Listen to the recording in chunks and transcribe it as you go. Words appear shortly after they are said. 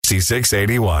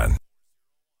6681.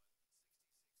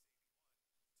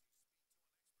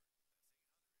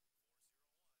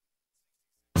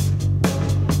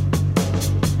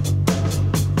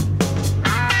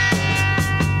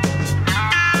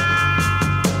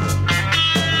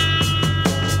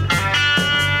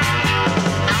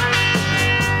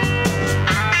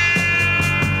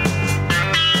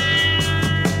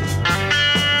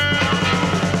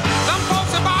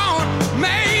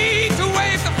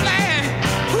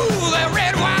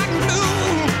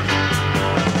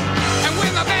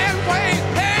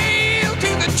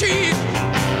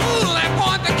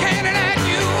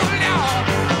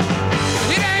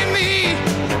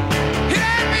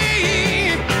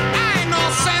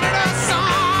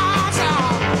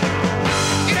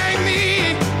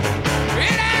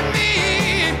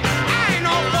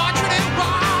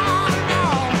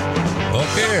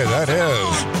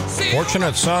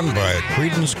 Fortunate Son by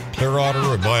Creedence Clearwater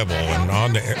Revival. And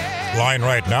on the line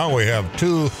right now, we have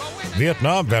two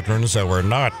Vietnam veterans that were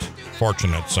not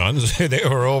fortunate sons. They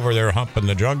were over there humping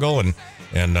the jungle and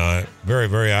very,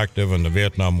 very active in the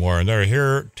Vietnam War. And they're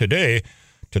here today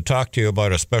to talk to you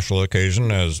about a special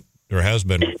occasion, as there has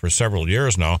been for several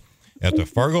years now, at the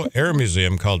Fargo Air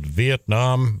Museum called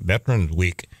Vietnam Veterans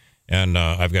Week. And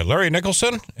I've got Larry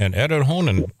Nicholson and Ed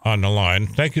Honan on the line.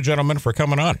 Thank you, gentlemen, for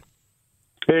coming on.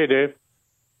 Hey, Dave.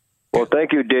 Well,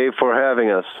 thank you, Dave, for having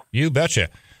us. You betcha.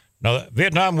 Now,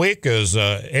 Vietnam Week is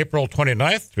April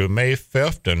 29th through May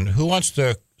 5th, and who wants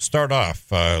to start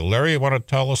off? Larry, you want to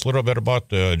tell us a little bit about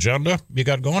the agenda you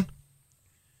got going?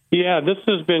 Yeah, this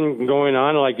has been going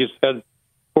on, like you said,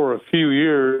 for a few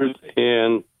years,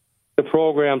 and the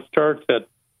program starts at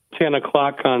 10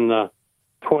 o'clock on the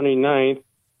 29th.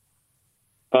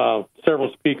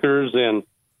 Several speakers, and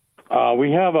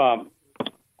we have a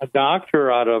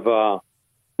doctor out of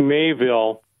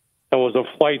Mayville that was a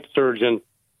flight surgeon,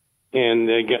 and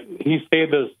he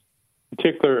saved this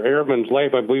particular airman's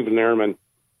life, I believe, an airman.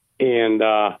 And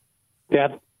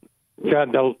that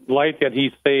the life that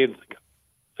he saved,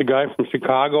 the guy from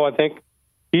Chicago, I think,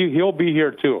 he'll be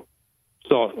here too.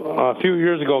 So a few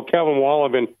years ago, Kevin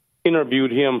Wallavan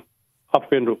interviewed him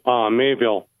up in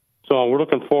Mayville. So we're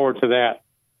looking forward to that.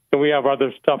 And we have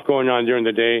other stuff going on during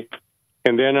the day.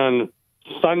 And then on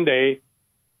Sunday,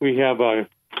 we have a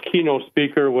keynote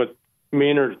speaker with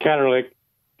Maynard Catterlick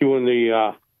doing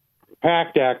the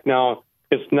PACT Act. Now,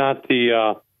 it's not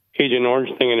the Agent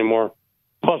Orange thing anymore,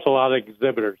 plus a lot of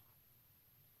exhibitors.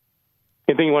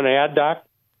 Anything you want to add, Doc?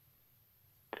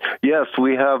 Yes,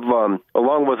 we have,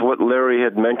 along with what Larry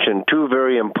had mentioned, two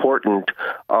very important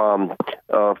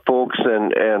folks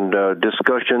and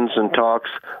discussions and talks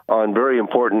on very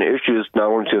important issues,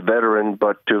 not only to veteran,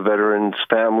 but to veterans'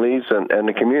 families and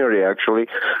the community, actually.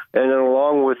 And then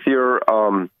along with your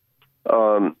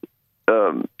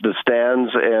the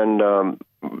stands and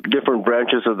different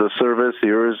branches of the service,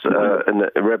 yours and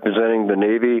representing the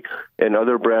Navy and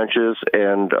other branches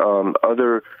and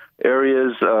other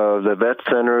areas, the Vet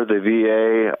Center, the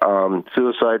VA,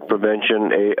 suicide prevention,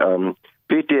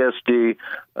 PTSD,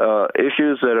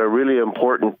 issues that are really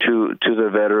important to the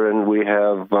veteran. We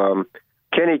have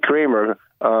Kenny Kramer,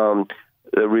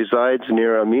 resides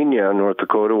near Armenia, North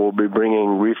Dakota, will be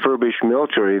bringing refurbished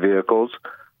military vehicles.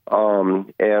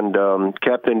 And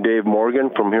Captain Dave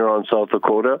Morgan from Huron, South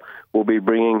Dakota, will be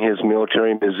bringing his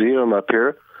military museum up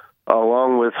here,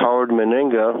 along with Howard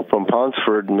Meninga from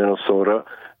Ponsford, Minnesota,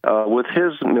 with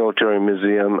his military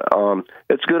museum.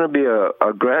 It's going to be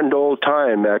a grand old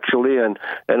time, actually, and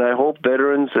I hope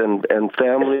veterans and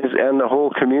families and the whole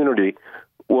community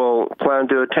will plan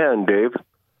to attend, Dave.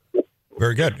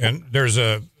 Very good. And there's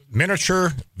a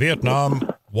miniature Vietnam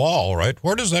wall, right?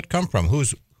 Where does that come from? Who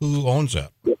owns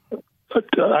that?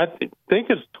 I think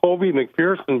it's Toby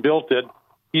McPherson built it.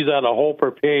 He's at a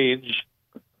Hoper Page,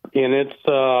 and it's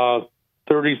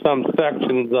 30-some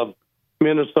sections of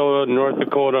Minnesota, North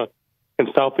Dakota, and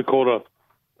South Dakota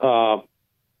are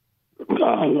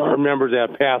members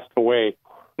that passed away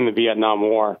in the Vietnam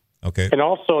War. Okay. And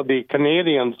also the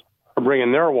Canadians are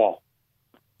bringing their wall.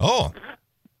 Oh,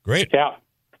 great.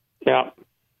 Yeah.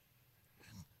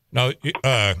 Now,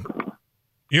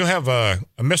 you have a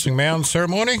missing man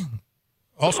ceremony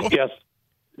also? Yes.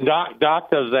 Doc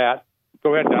does that.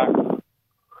 Go ahead, Doc.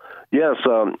 Yes,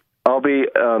 I'll be...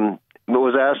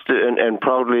 was asked and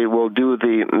proudly will do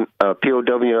the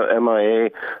POW MIA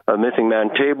Missing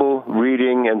Man table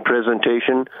reading and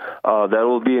presentation. That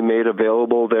will be made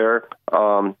available there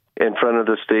in front of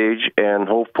the stage, and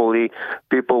hopefully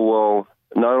people will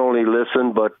not only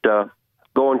listen but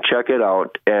go and check it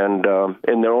out and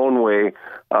in their own way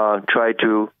try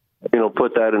to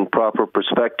put that in proper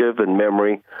perspective and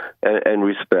memory and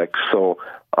respect. So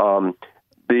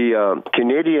the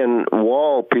Canadian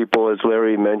Wall people, as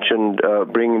Larry mentioned,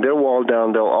 bringing their wall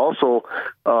down, they'll also,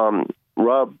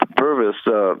 Rob Purvis,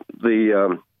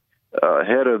 the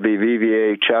head of the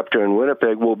VVA chapter in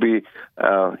Winnipeg, will be,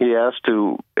 he asked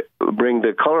to bring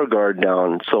the color guard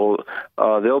down. So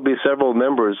there'll be several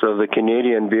members of the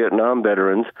Canadian Vietnam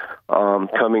veterans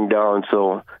coming down.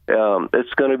 So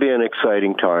it's going to be an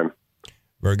exciting time.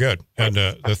 Very good. And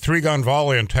the three-gun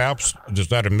volley and taps, does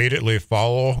that immediately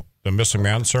follow the missing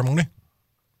man ceremony?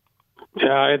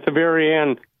 At the very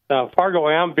end, Fargo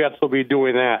AmVets will be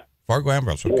doing that. Fargo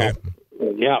AmVets, okay.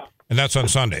 Yeah. And that's on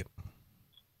Sunday?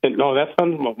 No, that's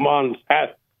on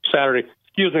Saturday.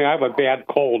 Excuse me, I have a bad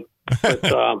cold. But,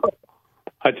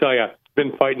 I tell you, I've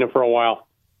been fighting it for a while.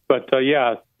 But,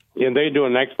 yeah, and they do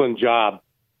an excellent job.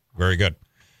 Very good.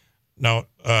 Now,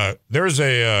 there's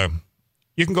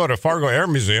you can go to Fargo Air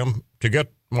Museum to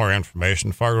get more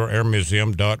information,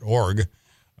 fargoairmuseum.org.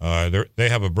 They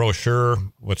have a brochure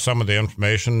with some of the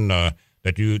information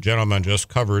that you gentlemen just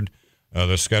covered,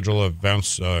 the schedule of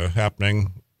events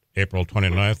happening April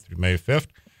 29th through May 5th.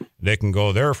 They can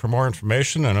go there for more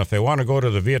information, and if they want to go to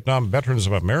the Vietnam Veterans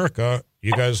of America,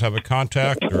 you guys have a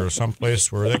contact or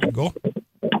someplace where they can go?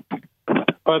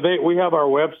 We have our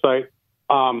website.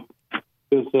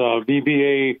 It's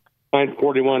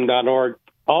VBA941.org.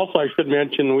 Also, I should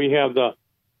mention we have the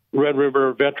Red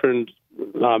River Veterans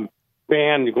band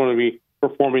going to be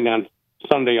performing on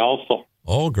Sunday also.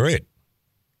 Oh, great.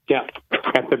 Yeah,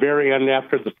 at the very end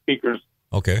after the speakers.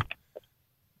 Okay.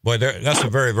 Boy, that's a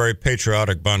very, very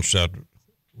patriotic bunch, that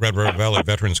Red River Valley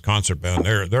Veterans Concert Band.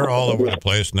 They're all over the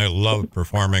place, and they love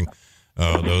performing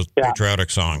those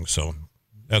patriotic songs. So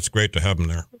that's great to have them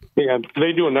there. Yeah,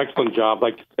 they do an excellent job,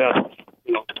 like you said.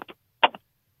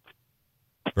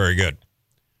 Very good.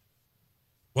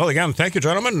 Well, again, thank you,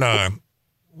 gentlemen.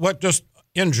 Just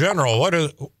in general, what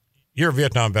is your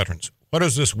Vietnam veterans? What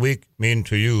does this week mean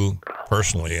to you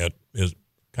personally? It is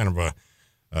kind of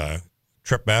a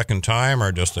trip back in time,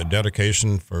 or just a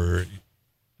dedication for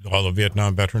all the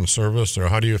Vietnam veteran service, or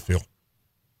how do you feel?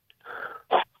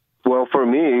 Well, for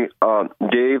me,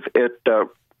 Dave,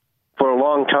 for a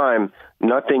long time,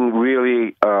 nothing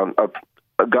really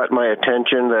got my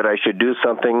attention that I should do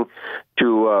something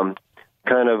to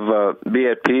kind of be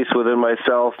at peace within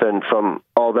myself and from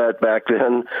all that back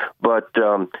then. But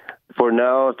for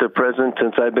now, at the present,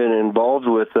 since I've been involved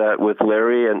with that, with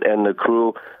Larry and the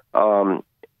crew,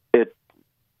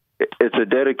 it's a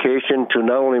dedication to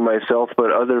not only myself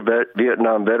but other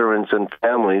Vietnam veterans and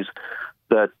families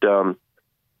that to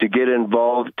get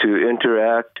involved, to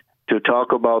interact, to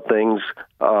talk about things.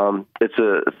 It's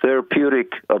a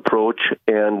therapeutic approach,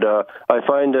 and I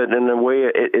find that in a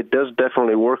way it does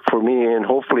definitely work for me and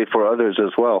hopefully for others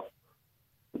as well.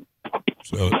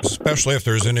 So, especially if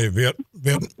there's any excuse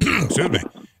me, if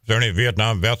there are any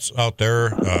Vietnam vets out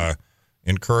there,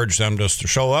 encourage them just to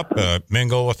show up,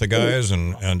 mingle with the guys,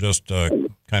 and just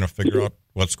kind of figure out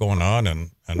what's going on, and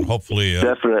hopefully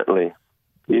definitely,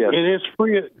 yeah. It is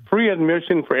free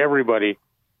admission for everybody.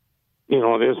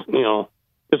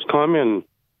 Just come and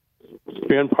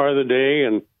spend part of the day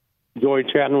and enjoy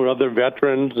chatting with other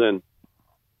veterans and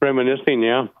reminiscing.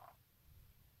 Yeah.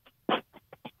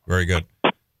 Very good.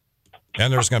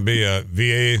 And there's going to be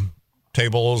VA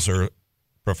tables or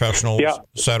professionals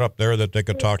set up there that they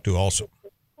could talk to also.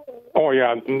 Oh,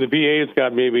 yeah. The VA's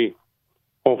got maybe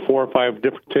 4 or 5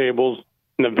 different tables.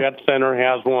 And the Vet Center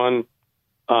has one.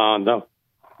 The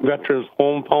Veterans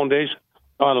Home Foundation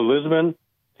out of Lisbon,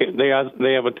 they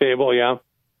have a table, yeah.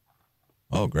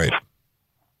 Oh, great.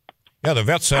 Yeah, the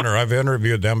Vet Center, I've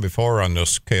interviewed them before on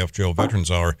this KFGO Veterans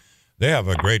Hour. They have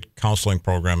a great counseling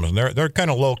program, and they're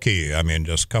kind of low-key. I mean,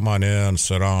 just come on in,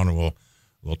 sit down, and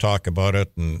we'll talk about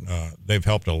it, and they've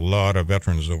helped a lot of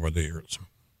veterans over the years.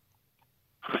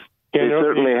 They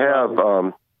certainly have.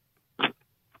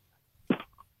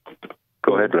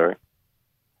 Go ahead, Larry.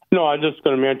 No, I was just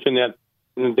going to mention that,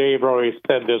 and Dave already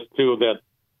said this too, that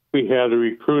we have the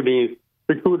recruiters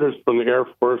from the Air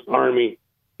Force, Army,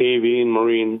 Navy, and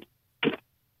Marines.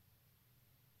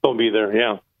 They'll be there,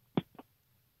 yeah.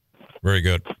 Very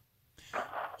good.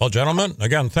 Well, gentlemen,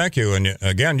 again, thank you. And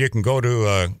again, you can go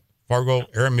to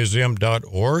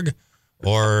fargoairmuseum.org,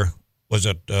 or was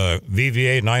it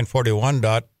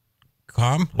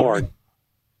VVA941.com? .org.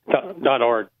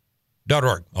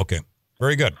 .org. Okay.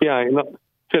 Very good. Yeah, I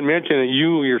should mention that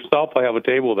you yourself, I have a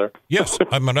table there. Yes,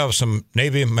 I'm going to have some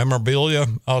Navy memorabilia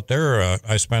out there.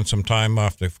 I spent some time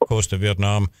off the coast of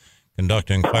Vietnam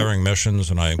conducting firing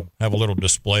missions, and I have a little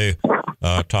display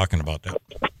talking about that.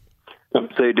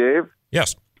 Say, Dave?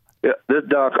 Yes. Yeah, this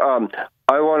Doc,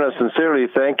 I want to sincerely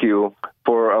thank you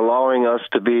for allowing us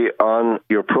to be on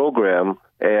your program.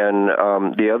 And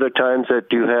the other times that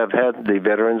you have had the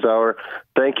Veterans Hour,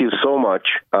 thank you so much.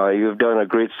 You've done a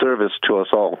great service to us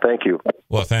all. Thank you.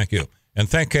 Well, thank you. And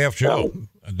thank Kfgo.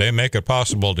 They make it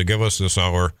possible to give us this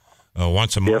hour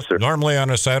once a month. Yes, sir. Normally on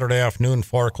a Saturday afternoon,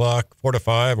 4 to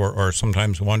 5, or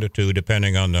sometimes 1 to 2,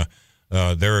 depending on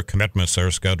their commitments, their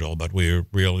schedule. But we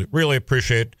really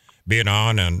appreciate being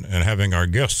on and having our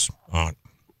guests on.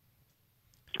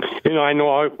 I know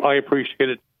I appreciate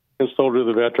it, and so do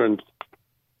the veterans.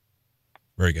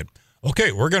 Very good.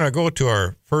 Okay, we're going to go to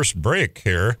our first break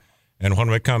here. And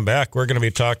when we come back, we're going to be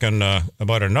talking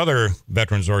about another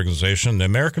veterans organization, the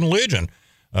American Legion.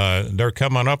 They're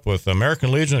coming up with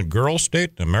American Legion Girl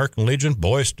State, American Legion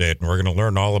Boy State, and we're going to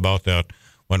learn all about that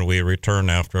when we return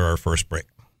after our first break.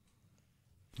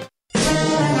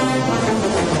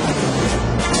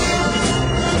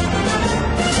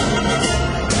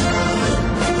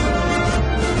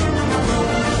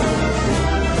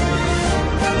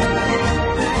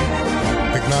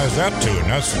 Recognize that tune.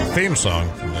 That's the theme song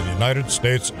from the United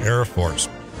States Air Force.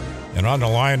 And on the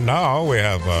line now, we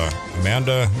have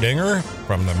Amanda Dinger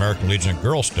from the American Legion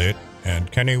Girl State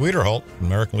and Kenny Wiederholt from the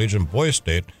American Legion Boy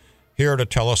State here to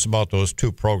tell us about those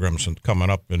two programs coming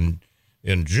up in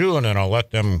June, and I'll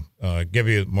let them give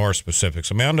you more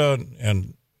specifics. Amanda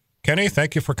and Kenny,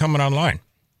 thank you for coming online.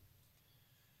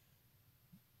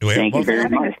 Thank you very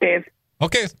much, Dave.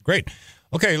 Okay, great.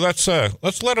 Okay, let's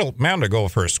let Amanda go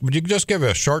first. Would you just give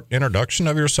a short introduction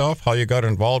of yourself, how you got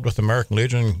involved with American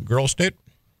Legion Girl State?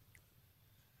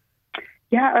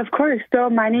 Yeah, of course. So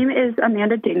my name is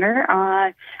Amanda Dinger.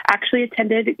 Actually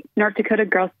attended North Dakota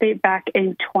Girl State back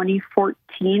in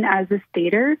 2014 as a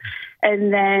stater.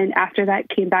 And then after that,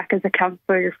 came back as a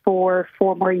counselor for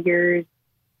 4 more years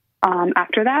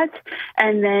after that.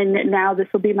 And then now this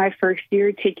will be my first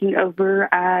year taking over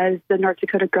as the North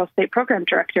Dakota Girl State Program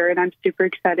Director. And I'm super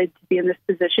excited to be in this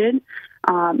position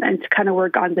and to kind of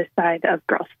work on this side of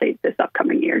Girl State this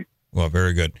upcoming year. Well,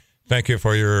 very good. Thank you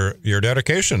for your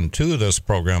dedication to this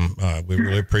program. We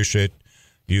really appreciate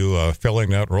you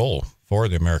filling that role for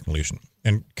the American Legion.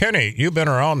 And Kenny, you've been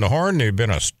around the horn. You've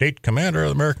been a state commander of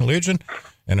the American Legion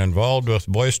and involved with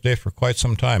Boy State for quite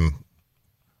some time.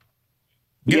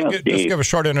 Just give a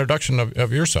short introduction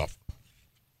of yourself.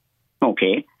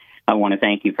 Okay. I want to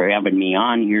thank you for having me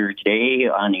on here today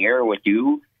on the air with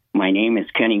you. My name is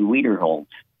Kenny Wiederholt.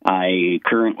 I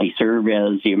currently serve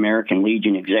as the American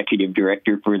Legion Executive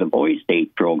Director for the Boy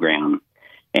State program.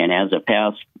 And as a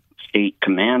past state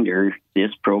commander,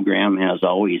 this program has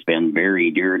always been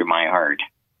very dear to my heart.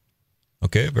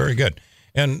 Okay, very good.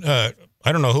 And I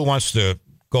don't know who wants to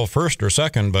go first or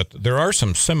second, but there are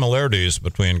some similarities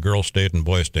between Girl State and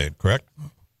Boy State, correct?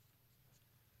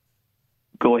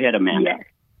 Go ahead, Amanda. Yes.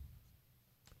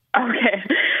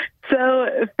 Okay.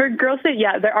 So for Girl State,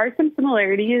 yeah, there are some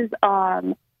similarities.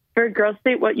 For Girl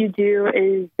State, what you do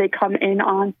is they come in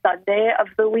on Sunday of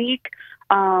the week,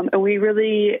 and we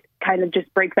really kind of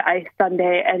just break the ice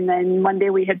Sunday, and then Monday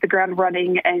we hit the ground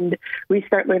running, and we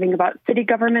start learning about city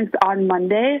governments on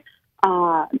Monday.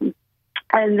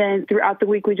 And then throughout the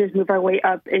week, we just move our way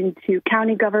up into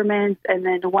county governments. And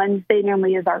then Wednesday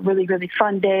normally is our really, really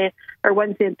fun day, or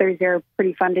Wednesday and Thursday are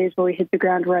pretty fun days where we hit the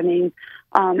ground running.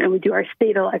 And we do our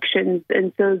state elections.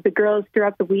 And so the girls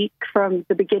throughout the week from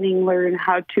the beginning learn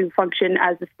how to function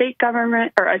as a state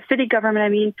government, or a city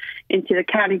government, into the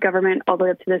county government, all the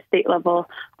way up to the state level.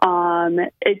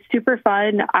 It's super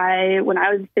fun. When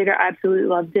I was a stater, I absolutely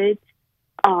loved it.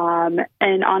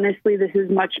 And honestly, this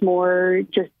is much more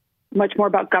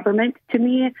about government to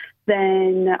me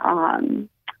than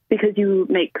because you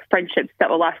make friendships that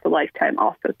will last a lifetime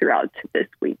also throughout this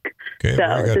week. Okay,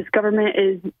 so this government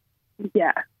is,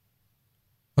 yeah.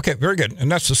 Okay, very good.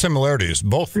 And that's the similarities,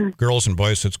 both girls and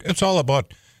boys. It's all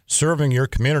about serving your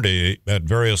community at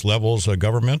various levels of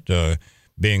government,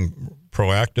 being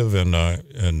proactive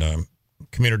in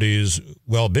communities'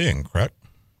 well-being, correct?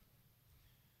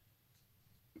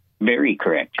 Very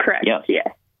correct. Correct, yes.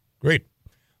 Yeah. Great.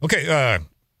 Okay,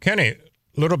 Kenny,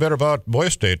 a little bit about Boy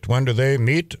State. When do they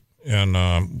meet,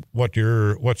 and what's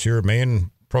your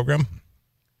main program?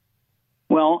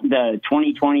 Well, the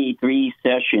 2023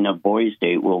 session of Boy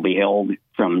State will be held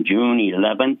from June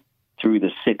 11th through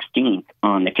the 16th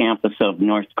on the campus of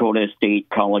North Dakota State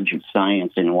College of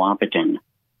Science in Wahpeton.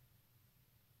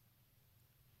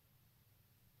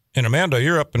 And Amanda,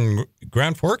 you're up in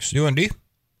Grand Forks, UND?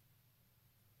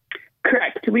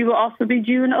 Correct. We will also be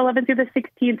June 11th through the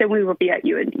 16th, and we will be at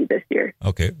UND this year.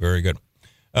 Okay, very good.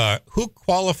 Who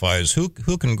qualifies? Who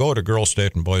can go to Girl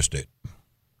State and Boy State?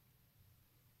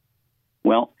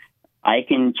 Well, I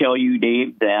can tell you,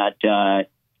 Dave, that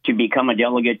to become a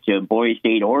delegate to Boys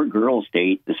State or Girls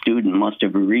State, the student must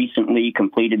have recently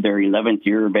completed their 11th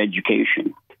year of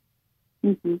education.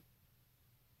 Mm-hmm.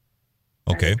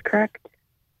 Okay. That's correct.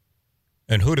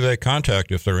 And who do they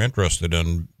contact if they're interested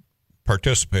in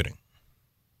participating?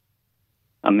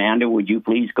 Amanda, would you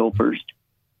please go first?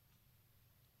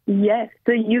 Yes,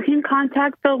 so you can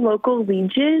contact the local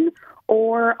Legion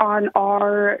or on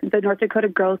the North Dakota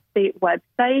Girls State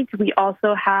website. We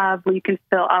also have where you can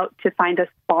fill out to find a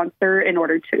sponsor in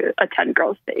order to attend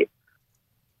Girls State.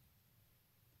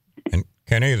 And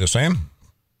Kenny, the same?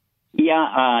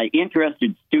 Yeah,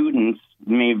 interested students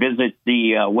may visit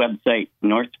the website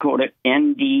North Dakota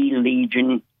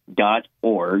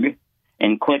ndlegion.org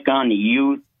and click on the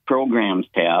Youth Programs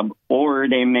tab, or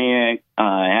they may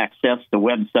access the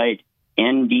website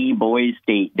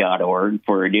ndboysstate.org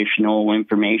for additional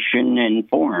information and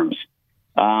forms.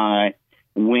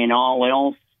 When all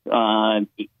else,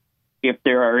 if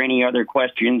there are any other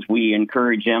questions, we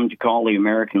encourage them to call the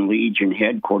American Legion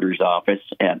headquarters office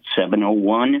at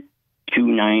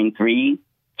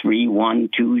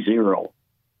 701-293-3120.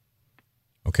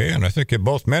 Okay, and I think you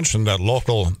both mentioned that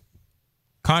local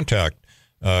contact,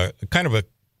 kind of a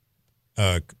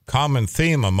common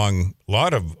theme among a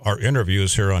lot of our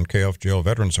interviews here on KFGO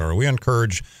Veterans Hour. We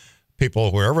encourage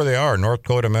people, wherever they are, North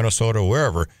Dakota, Minnesota,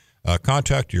 wherever,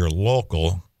 contact your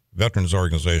local veterans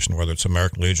organization, whether it's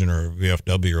American Legion or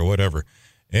VFW or whatever.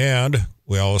 And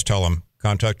we always tell them,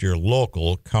 contact your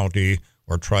local county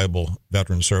or tribal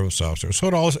veteran service officer. So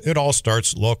it all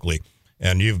starts locally.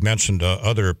 And you've mentioned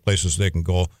other places they can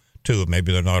go to.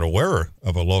 Maybe they're not aware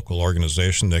of a local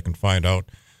organization. They can find out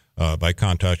by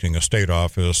contacting a state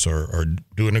office or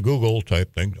doing a Google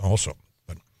type thing also.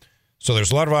 So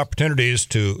there's a lot of opportunities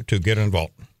to get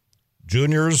involved.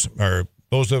 Juniors are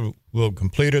those that will have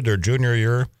completed their junior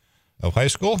year of high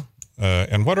school.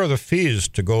 And what are the fees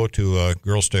to go to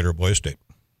Girls State or Boys State?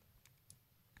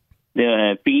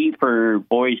 The fee for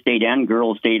Boys State and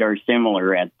Girls State are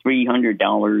similar at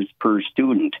 $300 per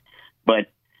student, but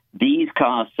these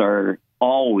costs are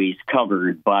always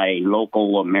covered by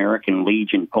local American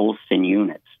Legion posts and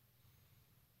units.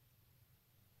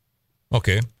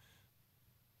 Okay.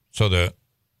 So the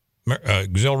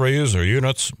auxiliaries or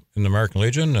units in the American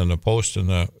Legion and the posts in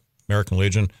the American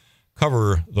Legion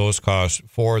cover those costs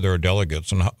for their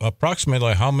delegates. And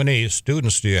approximately how many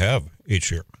students do you have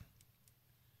each year?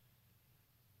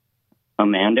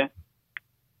 Amanda?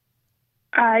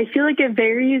 I feel like it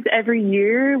varies every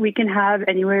year. We can have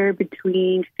anywhere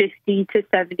between 50 to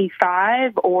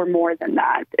 75 or more than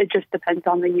that. It just depends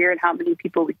on the year and how many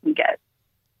people we can get.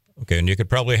 Okay, and you could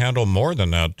probably handle more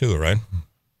than that too, right?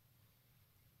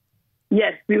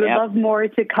 Yes, we would love more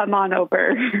to come on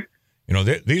over. You know,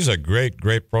 these are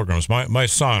great programs. My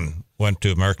son went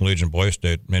to American Legion Boys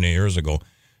State many years ago,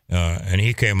 and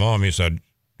he came home. He said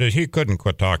that he couldn't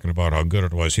quit talking about how good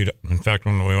it was. In fact,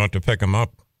 when we went to pick him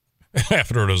up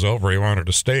after it was over, he wanted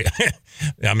to stay.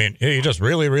 I mean, he just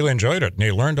really enjoyed it, and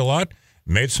he learned a lot,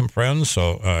 made some friends.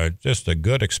 So just a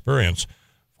good experience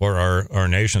for our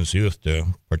nation's youth to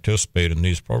participate in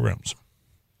these programs.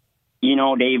 You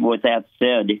know, Dave, with that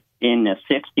said, in the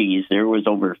 60s, there was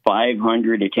over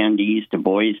 500 attendees to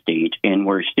Boys State, and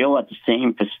we're still at the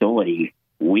same facility.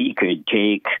 We could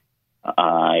take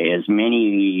as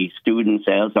many students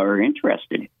as are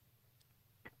interested.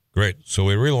 Great. So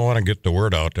we really want to get the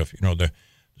word out. If, you know, the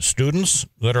students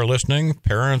that are listening,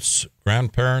 parents,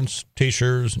 grandparents,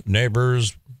 teachers,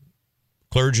 neighbors,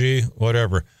 clergy,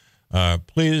 whatever,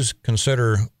 please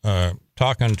consider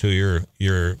talking to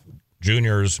your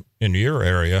juniors in your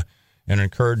area and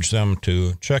encourage them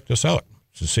to check this out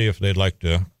to see if they'd like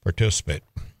to participate.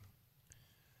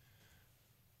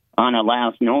 On a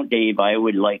last note, Dave, I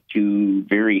would like to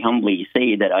very humbly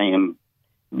say that I am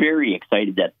very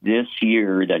excited that this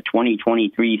year, the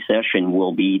 2023 session,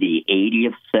 will be the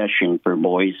 80th session for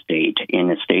Boys State in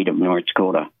the state of North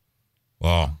Dakota.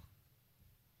 Wow.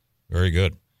 Very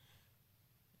good.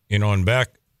 You know, and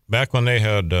back when they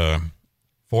had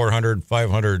 400,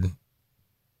 500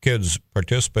 kids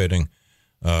participating,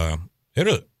 I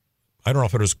don't know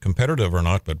if it was competitive or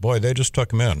not, but boy, they just took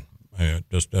them in.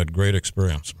 Just had great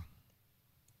experience.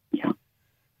 Yeah.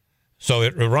 So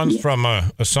it runs from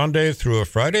a Sunday through a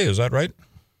Friday, is that right?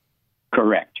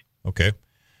 Correct. Okay.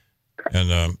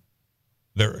 And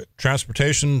their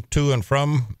transportation to and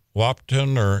from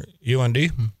Wahpeton or UND? Are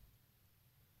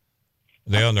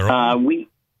they on their own?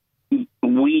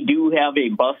 We do have a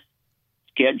bus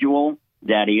schedule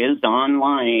that is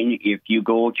online. If you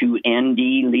go to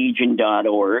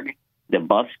ndlegion.org, the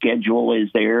bus schedule is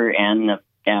there, and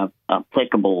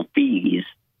applicable fees.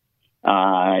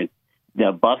 The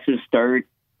buses start,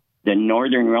 the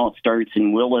northern route starts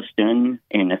in Williston,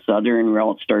 and the southern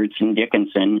route starts in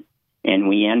Dickinson, and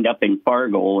we end up in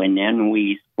Fargo, and then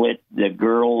we split the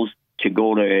girls to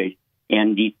go to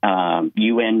UND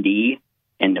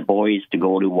and the boys to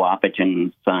go to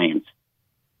Wahpeton Science.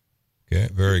 Okay,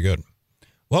 very good.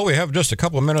 Well, we have just a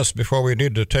couple of minutes before we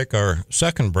need to take our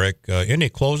second break. Any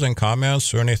closing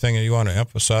comments or anything that you want to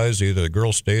emphasize, either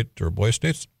girl state or boy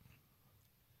states?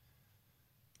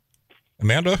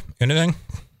 Amanda, anything?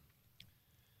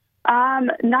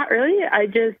 Not really.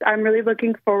 I'm really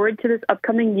looking forward to this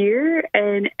upcoming year,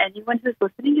 and anyone who's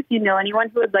listening, if you know anyone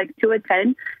who would like to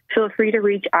attend, feel free to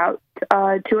reach out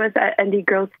to us at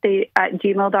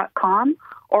ndgirlstate@gmail.com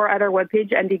or at our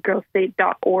webpage,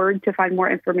 ndgirlstate.org, to find more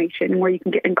information where you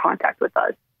can get in contact with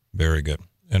us. Very good.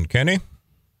 And Kenny?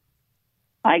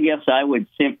 I guess I would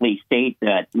simply state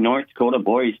that North Dakota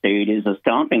Boys State is a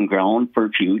stomping ground for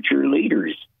future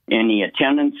leaders, and the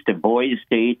attendance to Boys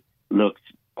State looks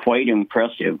quite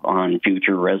impressive on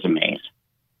future resumes.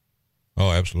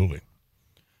 Oh, absolutely.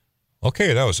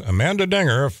 Okay, that was Amanda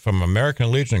Dinger from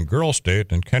American Legion Girl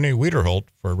State and Kenny Wiederholt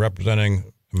for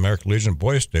representing American Legion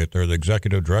Boy State. They're the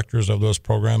executive directors of those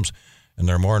programs, and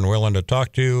they're more than willing to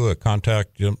talk to you,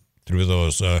 contact you through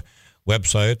those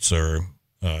websites or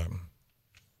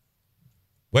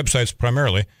websites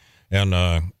primarily, and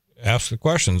ask the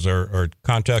questions or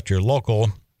contact your local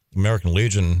American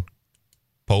Legion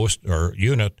post or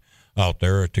unit out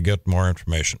there to get more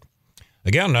information.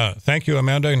 Again, thank you,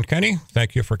 Amanda and Kenny.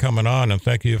 Thank you for coming on, and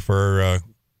thank you for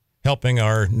helping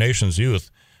our nation's youth,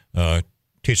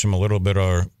 teach them a little bit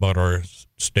about our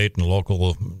state and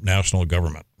local national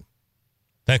government.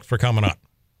 Thanks for coming on.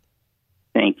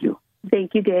 Thank you.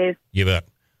 Thank you, Dave. You bet.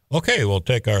 Okay, we'll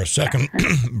take our second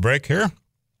break here.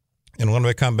 And when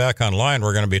we come back online,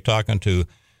 we're going to be talking to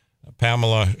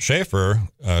Pamela Schaefer,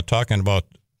 talking about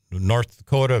North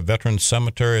Dakota Veterans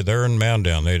Cemetery there in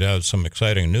Mandan. They'd had some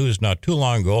exciting news not too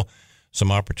long ago,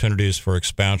 some opportunities for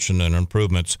expansion and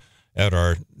improvements at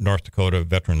our North Dakota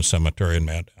Veterans Cemetery in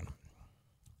Mandan.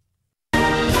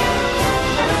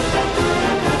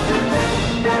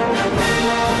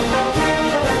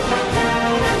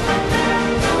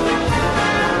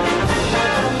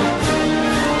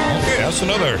 Okay, that's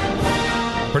another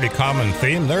pretty common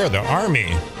theme there, the Army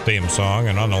theme song.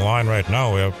 And on the line right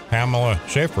now, we have Pamela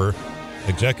Schaefer,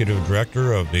 Executive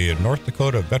Director of the North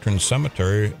Dakota Veterans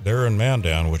Cemetery there in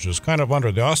Mandan, which is kind of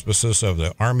under the auspices of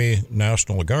the Army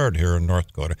National Guard here in North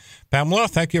Dakota. Pamela,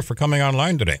 thank you for coming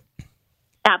online today.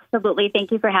 Absolutely.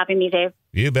 Thank you for having me, Dave.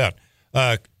 You bet.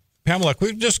 Pamela,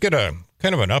 could we just get a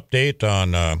kind of an update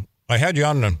on, I had you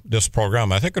on this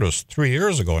program, I think it was 3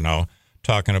 years ago now,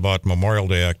 talking about Memorial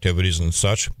Day activities and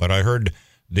such, but I heard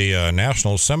the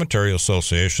National Cemetery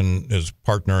Association is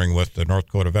partnering with the North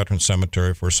Dakota Veterans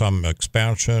Cemetery for some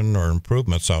expansion or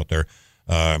improvements out there.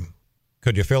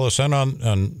 Could you fill us in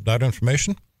on that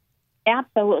information?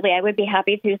 Absolutely. I would be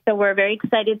happy to. So we're very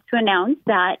excited to announce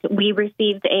that we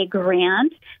received a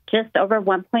grant, just over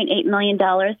 $1.8 million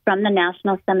from the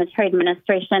National Cemetery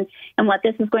Administration. And what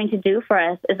this is going to do for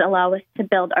us is allow us to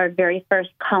build our very first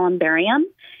columbarium.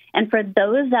 And for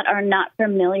those that are not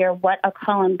familiar what a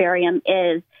columbarium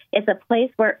is, it's a place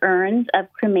where urns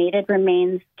of cremated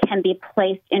remains can be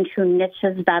placed into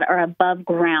niches that are above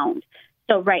ground.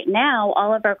 So right now,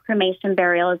 all of our cremation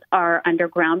burials are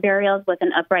underground burials with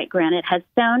an upright granite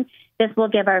headstone. This will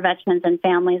give our veterans and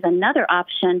families another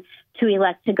option to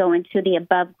elect to go into the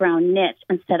above-ground niche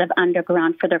instead of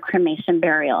underground for their cremation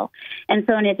burial. And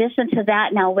so in addition to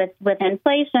that, now with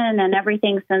inflation and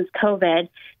everything since COVID,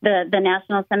 the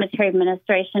National Cemetery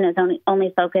Administration is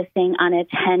only focusing on a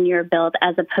 10-year build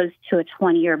as opposed to a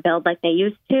 20-year build like they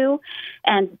used to.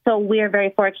 And so we are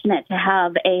very fortunate to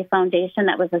have a foundation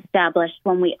that was established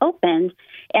when we opened.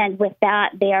 And with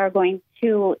that, they are going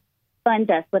to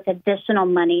fund us with additional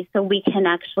money so we can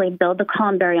actually build the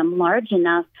columbarium large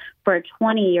enough for a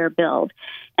 20-year build.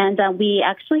 And we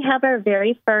actually have our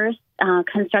very first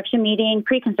pre-construction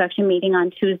meeting on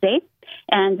Tuesday.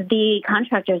 And the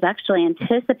contractor is actually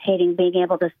anticipating being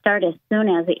able to start as soon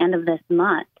as the end of this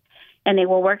month. And they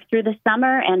will work through the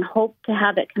summer and hope to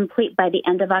have it complete by the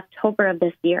end of October of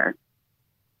this year.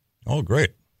 Oh,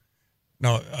 great.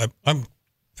 Now, I'm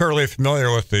fairly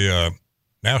familiar with the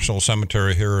National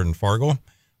Cemetery here in Fargo,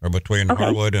 or between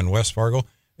Harwood and West Fargo.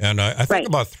 And I think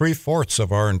about 3/4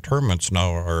 of our interments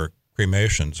now are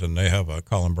cremations, and they have a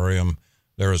columbarium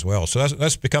there as well. So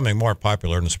that's becoming more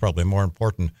popular, and it's probably more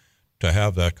important to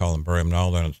have that columbarium now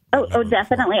than it's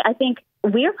definitely. I think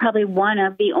we are probably one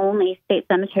of the only state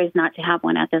cemeteries not to have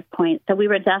one at this point. So we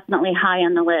were definitely high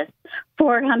on the list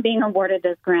for being awarded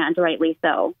this grant, rightly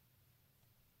so.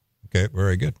 Okay,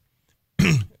 very good.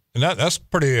 And that's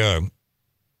pretty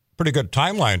good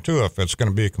timeline, too, if it's going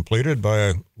to be completed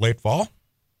by late fall.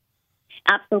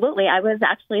 Absolutely. I was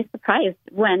actually surprised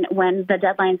when the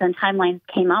deadlines and timelines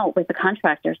came out with the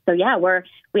contractors. So, yeah,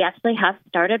 we actually have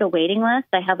started a waiting list.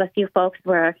 I have a few folks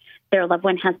where their loved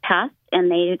one has passed, and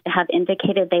they have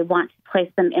indicated they want to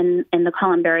place them in the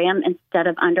columbarium instead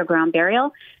of underground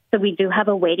burial. So we do have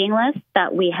a waiting list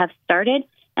that we have started,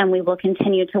 and we will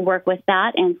continue to work with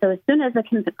that. And so as soon as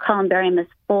the columbarium is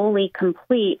fully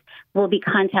complete, we'll be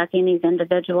contacting these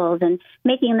individuals and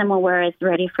making them aware it's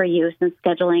ready for use and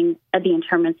scheduling the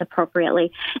interments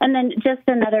appropriately. And then just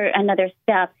another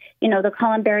step, the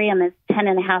columbarium is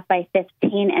 10.5 by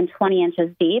 15 and 20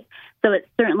 inches deep. So it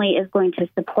certainly is going to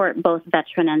support both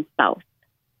veteran and spouse.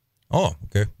 Oh,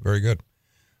 okay. Very good.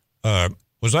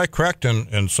 Was I correct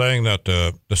in saying that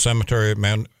the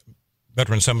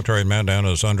Veteran Cemetery in Mandan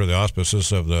is under the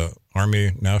auspices of the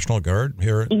Army National Guard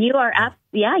here? You are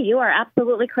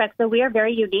absolutely correct. So we are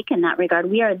very unique in that regard.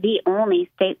 We are the only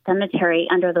state cemetery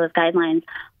under those guidelines.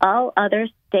 All other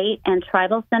state and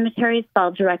tribal cemeteries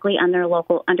fall directly under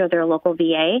their local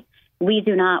VA. We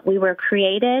do not. We were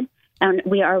created and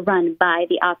we are run by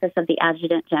the Office of the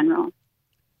Adjutant General.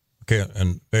 Okay,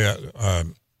 and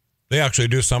they actually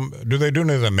do they do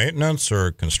any of the maintenance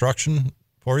or construction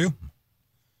for you?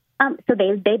 So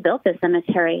they built the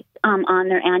cemetery on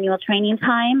their annual training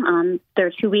time, their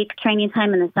 2-week training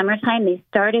time in the summertime.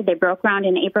 They broke ground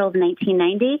in April of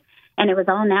 1990, and it was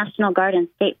all National Guard and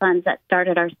state funds that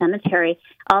started our cemetery.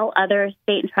 All other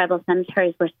state and tribal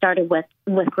cemeteries were started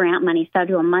with grant money,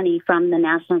 federal money from the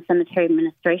National Cemetery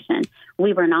Administration.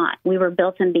 We were not. We were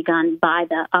built and begun by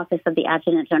the Office of the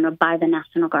Adjutant General, by the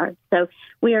National Guard. So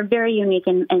we are very unique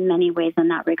in many ways in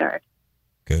that regard.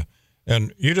 Okay.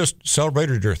 And you just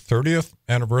celebrated your 30th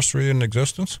anniversary in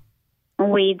existence?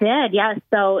 We did, yes.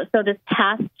 So this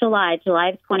past July of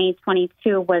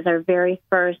 2022 was our very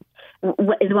first,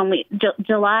 is when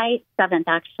July 7th,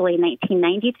 actually,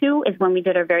 1992 is when we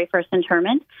did our very first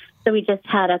interment. So we just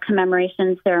had a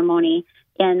commemoration ceremony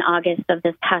in August of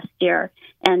this past year.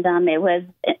 And it was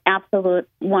an absolute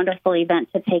wonderful event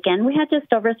to take in. We had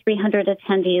just over 300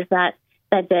 attendees that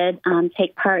did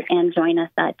take part and join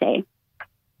us that day.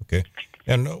 Okay.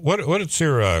 And what is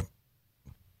your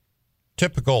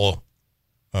typical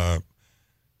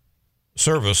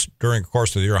service during the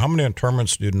course of the year? How many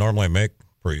interments do you normally make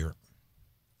per year?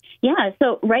 Yeah,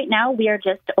 so right now we are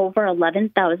just over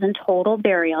 11,000 total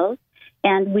burials.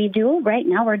 And we're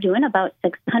doing about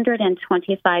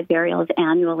 625 burials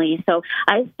annually. So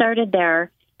I started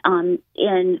there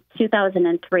in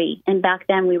 2003. And back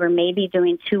then we were maybe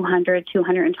doing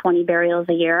 220 burials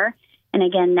a year. And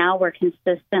again, now we're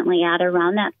consistently at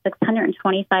around that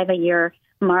 625 a year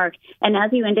mark. And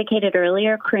as you indicated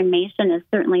earlier, cremation is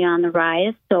certainly on the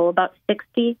rise. So about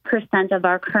 60% of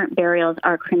our current burials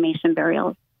are cremation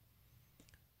burials.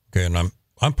 Okay, and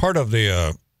I'm part of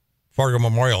the Fargo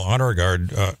Memorial Honor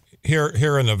Guard.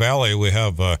 Here in the Valley, we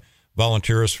have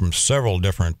volunteers from several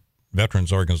different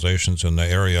veterans organizations in the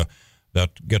area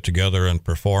that get together and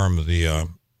perform the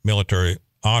military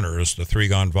honors, the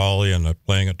three-gun volley and the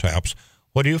playing of taps.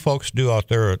 What do you folks do out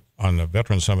there on the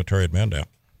Veteran Cemetery at Mandan?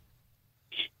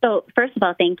 So first of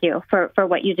all, thank you for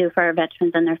what you do for our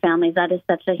veterans and their families. That is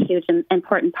such a huge and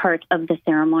important part of the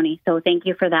ceremony. So thank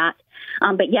you for that.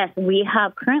 But yes, we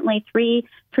have currently three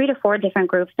to four different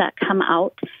groups that come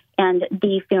out, and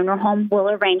the funeral home will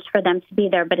arrange for them to be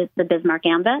there, but it's the Bismarck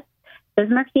AMVETs.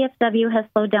 Bismarck CFW has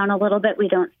slowed down a little bit. We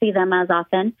don't see them as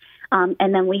often.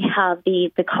 And then we have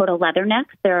the Dakota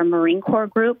Leathernecks. They're a Marine Corps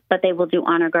group, but they will do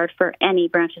honor guard for any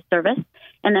branch of service.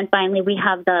 And then finally, we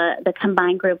have the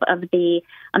combined group of the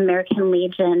American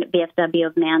Legion VFW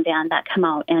of Mandan that come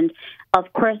out. And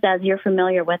of course, as you're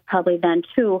familiar with probably then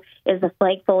too, is the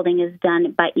flag folding is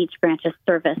done by each branch of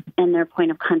service and their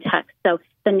point of contact. So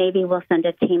the Navy will send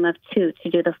a team of 2 to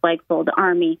do the flag fold. The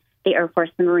Army, the Air Force,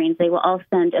 and Marines, they will all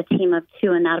send a team of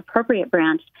 2 in that appropriate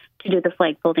branch to do the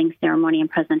flag folding ceremony and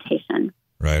presentation.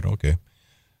 Right, okay.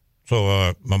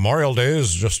 So Memorial Day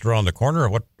is just around the corner.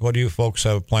 What do you folks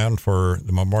have planned for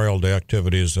the Memorial Day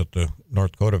activities at the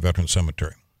North Dakota Veteran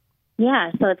Cemetery?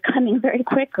 Yeah, so it's coming very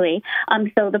quickly.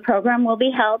 So the program will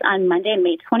be held on Monday,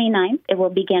 May 29th. It will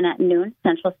begin at noon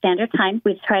Central Standard Time.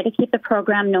 We try to keep the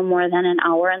program no more than an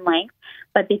hour in length.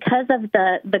 But because of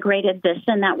the great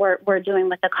addition that we're doing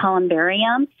with the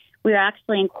columbarium, we're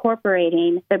actually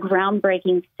incorporating the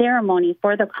groundbreaking ceremony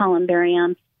for the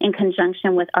columbarium in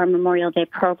conjunction with our Memorial Day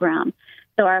program.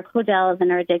 So our CODELs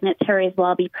and our dignitaries will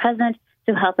all be present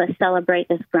to help us celebrate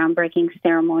this groundbreaking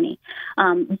ceremony.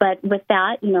 But with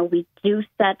that, we do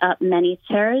set up many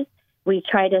chairs. We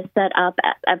try to set up,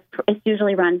 it's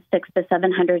usually around 600 to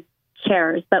 700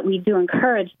 chairs, but we do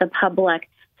encourage the public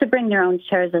to bring their own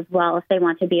chairs as well if they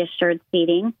want to be assured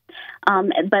seating.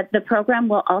 But the program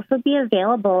will also be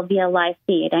available via live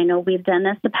feed. I know we've done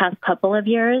this the past couple of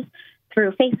years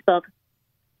through Facebook,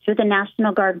 through the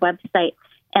National Guard website.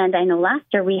 And I know last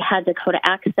year we had Dakota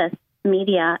Access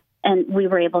Media, and we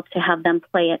were able to have them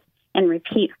play it and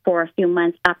repeat for a few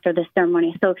months after the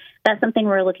ceremony. So that's something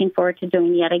we're looking forward to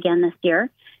doing yet again this year.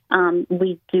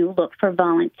 We do look for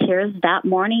volunteers that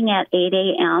morning at 8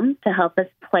 a.m. to help us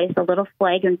place a little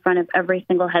flag in front of every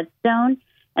single headstone.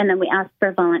 And then we ask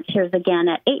for volunteers again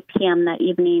at 8 p.m. that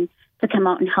evening to come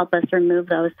out and help us remove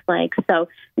those flags. So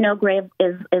no grave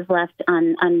is left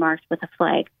unmarked with a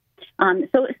flag.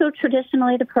 So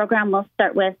traditionally the program will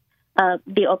start with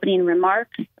the opening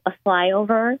remarks, a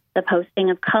flyover, the posting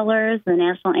of colors, the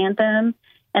national anthem,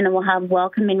 and then we'll have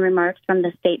welcoming remarks from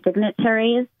the state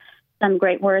dignitaries, some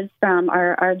great words from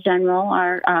our general,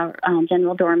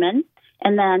 General Dorman,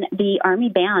 and then the Army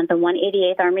Band, the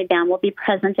 188th Army Band, will be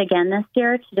present again this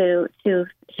year to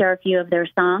share a few of their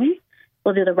songs.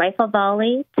 We'll do the rifle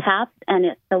volley, taps, and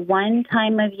it's the one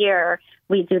time of year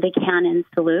we do the cannon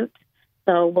salute.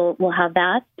 So we'll have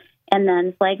that. And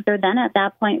then flags are then at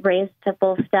that point raised to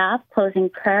full staff, closing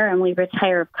prayer, and we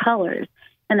retire of colors.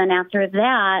 And then after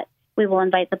that, we will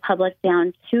invite the public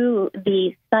down to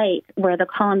the site where the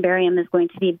columbarium is going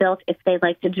to be built if they'd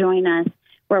like to join us,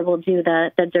 where we'll do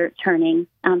the dirt turning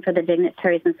for the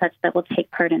dignitaries and such that will take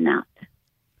part in that.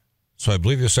 So I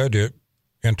believe you said you're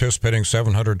anticipating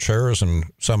 700 chairs and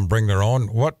some bring their own.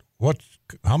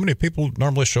 How many people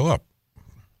normally show up?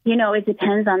 It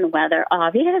depends on the weather.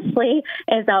 Obviously,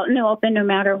 it's out in the open no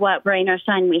matter what, rain or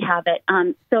shine, we have it.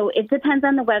 So it depends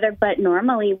on the weather, but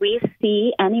normally we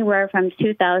see anywhere from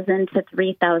 2,000 to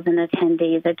 3,000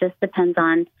 attendees. It just depends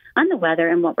on the weather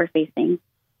and what we're facing.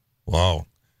 Wow.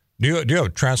 Do you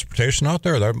have transportation out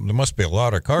there? There must be a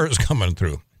lot of cars coming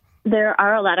through. There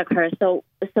are a lot of cars. So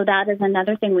that is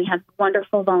another thing. We have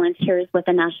wonderful volunteers with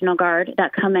the National Guard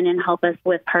that come in and help us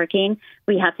with parking.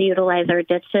 We have to utilize our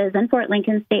ditches in Fort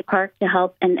Lincoln State Park to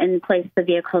help and place the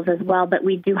vehicles as well. But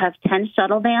we do have 10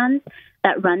 shuttle vans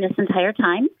that run this entire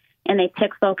time, and they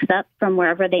pick folks up from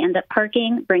wherever they end up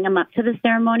parking, bring them up to the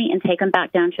ceremony, and take them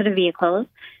back down to the vehicles.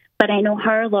 But I know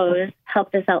Harlow's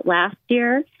helped us out last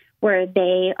year, where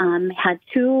they had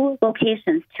two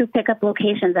pickup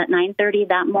locations at 9:30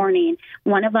 that morning.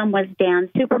 One of them was Dan's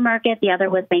Supermarket, the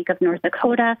other was Bank of North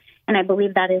Dakota, and I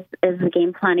believe that is the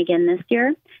game plan again this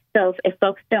year. So if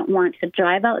folks don't want to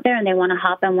drive out there and they want to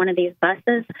hop on one of these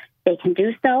buses, they can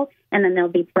do so, and then they'll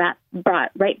be brought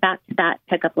right back to that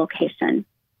pickup location.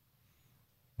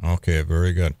 Okay,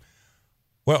 very good.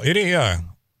 Well, any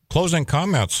closing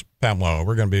comments, Pamela?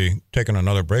 We're going to be taking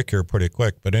another break here pretty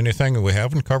quick, but anything that we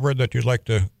haven't covered that you'd like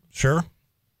to share?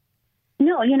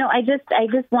 No, I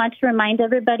just want to remind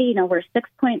everybody, we're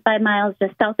 6.5 miles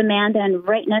just south of Amanda and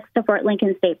right next to Fort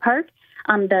Lincoln State Park.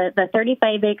 The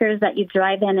 35 acres that you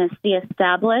drive in is the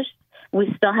established.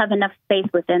 We still have enough space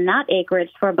within that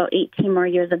acreage for about 18 more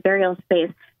years of burial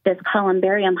space. This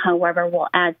columbarium, however, will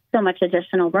add so much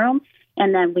additional room.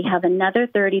 And then we have another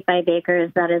 35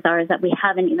 acres that is ours that we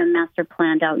haven't even master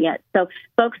planned out yet. So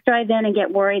folks drive in and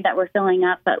get worried that we're filling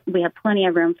up, but we have plenty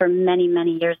of room for many,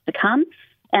 many years to come.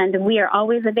 And we are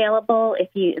always available.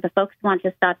 If the folks want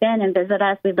to stop in and visit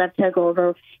us, we'd love to go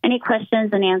over any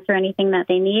questions and answer anything that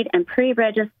they need. And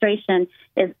pre-registration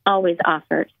is always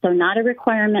offered. So not a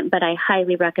requirement, but I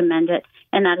highly recommend it.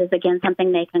 And that is, again,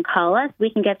 something they can call us. We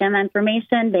can get them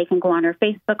information. They can go on our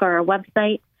Facebook or our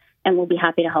website, and we'll be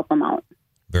happy to help them out.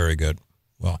 Very good.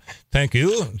 Well, thank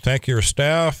you. Thank your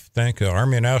staff. Thank the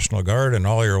Army National Guard and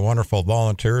all your wonderful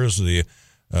volunteers, the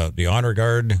Honor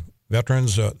Guard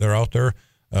veterans that are out there,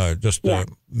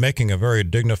 making a very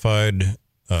dignified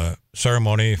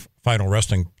ceremony, final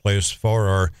resting place for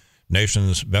our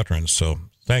nation's veterans. So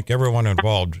thank everyone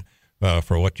involved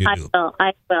for what you do.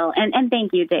 I will. And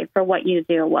thank you, Dave, for what you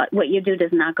do. What you do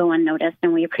does not go unnoticed,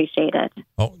 and we appreciate it.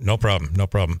 Oh, no problem. No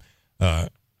problem.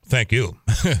 Thank you.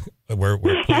 We're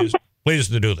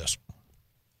pleased to do this.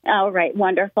 All right.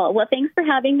 Wonderful. Well, thanks for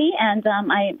having me. And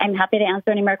I'm happy to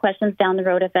answer any more questions down the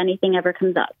road if anything ever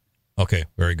comes up. Okay.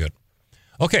 Very good.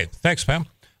 Okay. Thanks, Pam.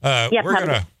 We're going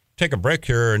to take a break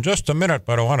here in just a minute,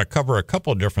 but I want to cover a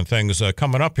couple of different things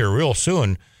coming up here real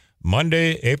soon.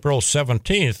 Monday, April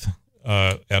 17th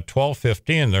at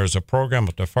 12:15, there's a program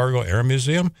at the Fargo Air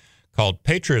Museum called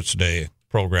Patriots Day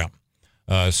program.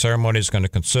 Ceremony is going to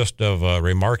consist of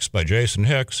remarks by Jason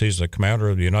Hicks. He's the commander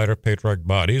of the United Patriotic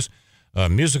Bodies.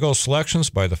 Musical selections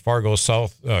by the Fargo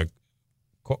South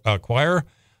Choir.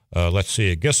 Let's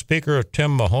see, a guest speaker,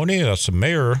 Tim Mahoney, that's the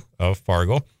mayor of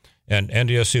Fargo, and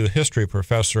NDSU history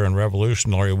professor and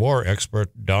Revolutionary War expert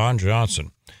Don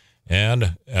Johnson.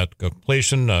 And at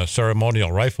completion,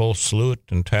 ceremonial rifle salute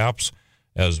and taps,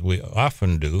 as we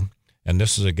often do. And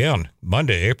this is, again,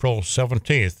 Monday, April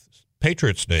 17th,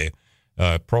 Patriots Day.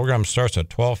 Program starts at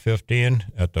 12:15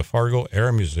 at the Fargo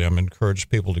Air Museum. Encourage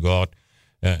people to go out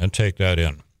and take that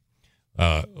in.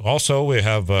 Also, we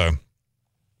have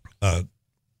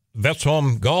Vets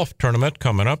Home Golf Tournament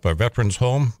coming up, our Veterans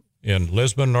Home in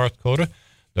Lisbon, North Dakota.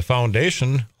 The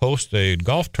foundation hosts a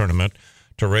golf tournament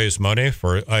to raise money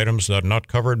for items that are not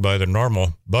covered by the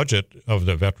normal budget of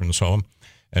the Veterans Home.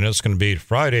 And it's going to be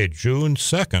Friday, June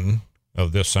 2nd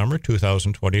of this summer,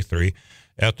 2023,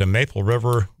 at the Maple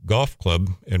River Golf Club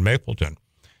in Mapleton.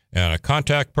 And a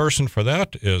contact person for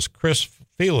that is Chris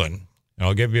Phelan.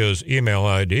 I'll give you his email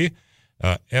ID,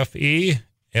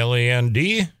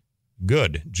 FELAND,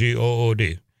 good,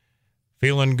 GOOD,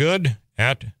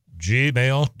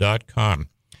 feelinggood@gmail.com.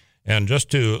 And just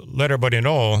to let everybody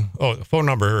know, the phone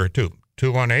number here too,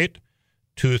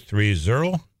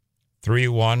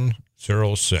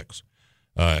 218-230-3106.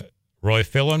 Roy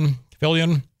Fillion,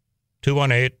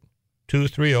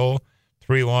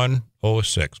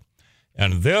 218-230-3106.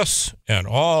 And this and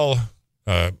all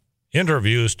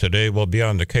interviews today will be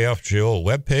on the KFGO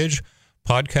webpage,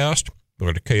 podcast.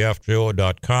 Go to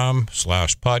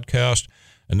kfgo.com/podcast.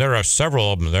 And there are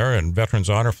several of them there, and Veterans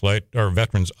Honor Flight, or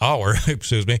Veterans Hour,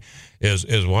 excuse me,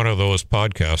 is one of those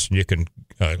podcasts. And you can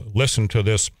listen to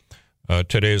this,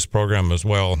 today's program as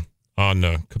well on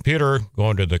the computer,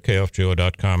 going to the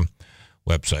kfgo.com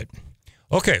website.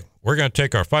 Okay, we're going to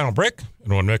take our final break,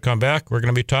 and when we come back, we're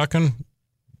going to be talking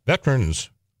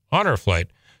Veterans Honor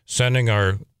Flight, sending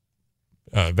our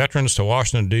veterans to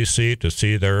Washington, D.C. to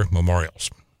see their memorials.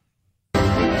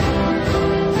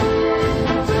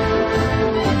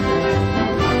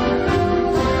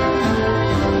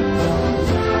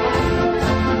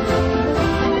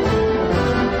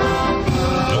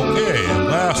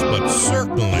 But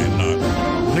certainly not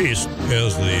least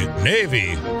is the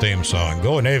Navy theme song.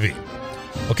 Go Navy.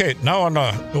 Okay, now on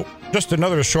just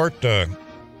another short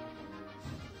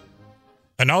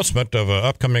announcement of an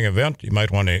upcoming event you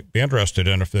might want to be interested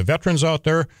in. If the veterans out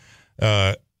there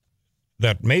that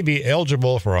may be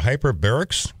eligible for a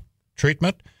hyperbarics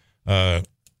treatment, the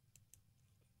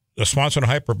Swanson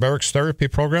Hyperbarics Therapy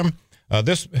Program,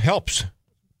 this helps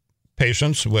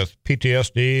patients with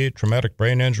PTSD, traumatic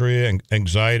brain injury,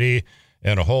 anxiety,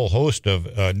 and a whole host of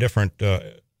different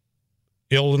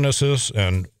illnesses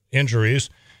and injuries.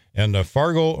 And the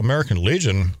Fargo American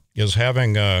Legion is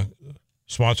having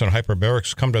Swanson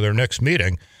Hyperbarics come to their next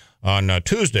meeting on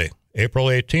Tuesday, April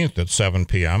 18th at 7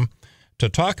 p.m. to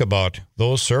talk about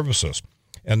those services.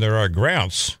 And there are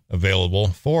grants available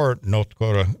for North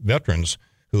Dakota veterans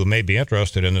who may be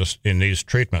interested in these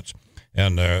treatments.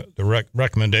 And the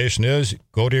recommendation is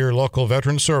go to your local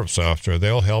veteran service officer.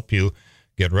 They'll help you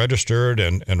get registered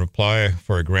and apply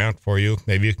for a grant for you.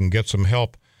 Maybe you can get some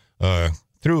help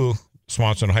through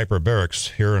Swanson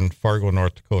Hyperbarics here in Fargo,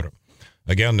 North Dakota.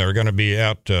 Again, they're going to be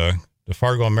at the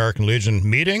Fargo American Legion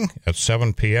meeting at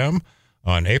 7 p.m.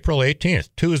 on April 18th,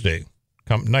 Tuesday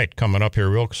night, coming up here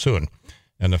real soon.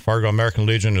 And the Fargo American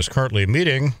Legion is currently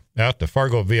meeting at the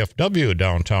Fargo VFW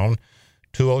downtown,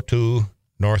 202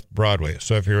 North Broadway.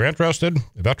 So if you're interested,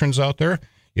 veterans out there,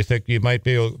 you think you might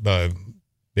be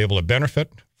able to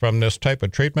benefit from this type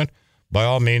of treatment, by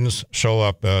all means, show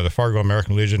up. The Fargo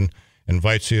American Legion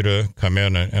invites you to come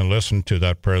in and listen to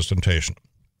that presentation.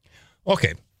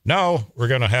 Okay, now we're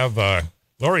going to have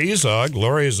Lori Ezog.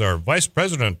 Lori is our Vice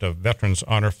President of Veterans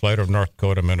Honor Flight of North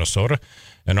Dakota, Minnesota,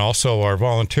 and also our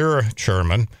volunteer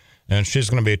chairman. And she's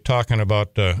going to be talking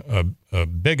about a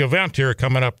big event here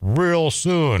coming up real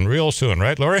soon,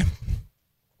 right, Lori?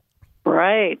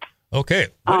 Right. Okay.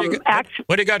 What do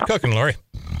you got cooking, Lori?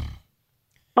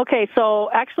 Okay,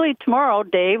 so actually tomorrow,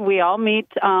 Dave, we all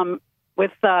meet we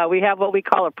have what we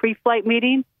call a pre-flight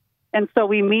meeting. And so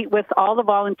we meet with all the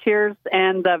volunteers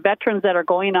and the veterans that are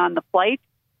going on the flight.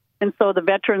 And so the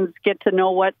veterans get to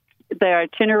know what their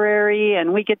itinerary,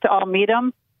 and we get to all meet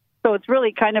them. So it's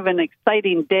really kind of an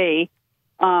exciting day.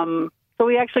 So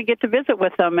we actually get to visit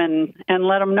with them and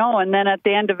let them know. And then at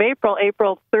the end of April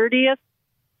 30th,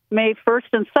 May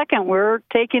 1st and 2nd, we're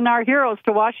taking our heroes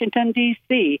to Washington,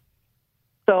 D.C.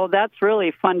 So that's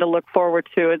really fun to look forward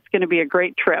to. It's going to be a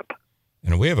great trip.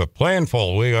 And we have a plane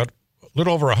full. We got a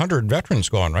little over 100 veterans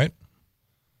going, right?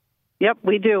 Yep,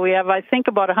 we do. We have, I think,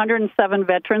 about 107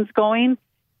 veterans going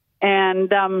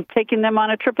and taking them on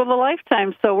a trip of a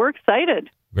lifetime. So we're excited.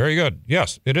 Very good.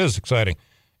 Yes, it is exciting.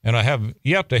 And I have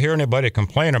yet to hear anybody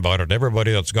complain about it.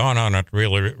 Everybody that's gone on it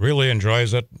really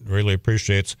enjoys it, really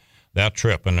appreciates that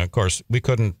trip. And, of course, we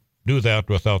couldn't do that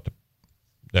without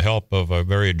the help of a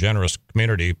very generous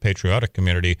community, patriotic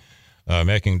community,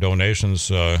 making donations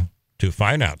to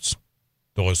finance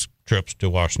those trips to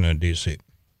Washington, D.C.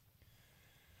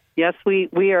 Yes,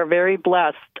 we are very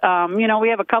blessed. We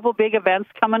have a couple big events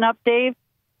coming up, Dave.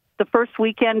 The first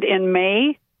weekend in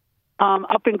May,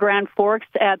 up in Grand Forks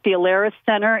at the Alaris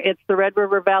Center, it's the Red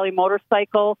River Valley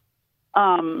Motorcycle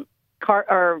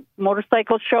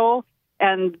motorcycle show,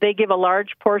 and they give a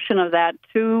large portion of that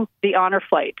to the Honor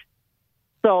Flight.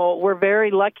 So we're very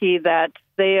lucky that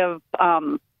they have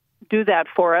do that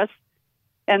for us.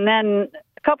 And then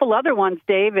a couple other ones,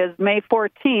 Dave, is May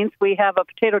 14th, we have a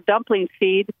potato dumpling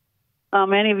feed.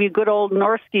 Any of you good old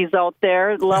Norskies out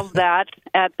there love that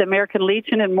at the American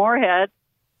Legion in Moorhead.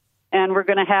 And we're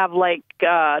going to have like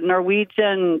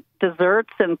Norwegian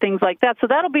desserts and things like that. So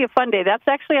that'll be a fun day. That's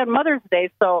actually on Mother's Day.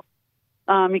 So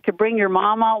you could bring your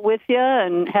mom out with you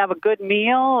and have a good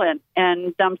meal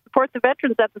and support the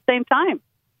veterans at the same time.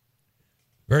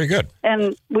 Very good.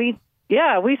 And we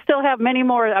still have many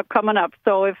more coming up.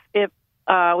 So if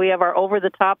we have our Over the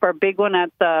Top, our big one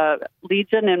at the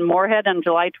Legion in Moorhead on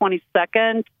July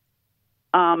 22nd.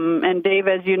 And Dave,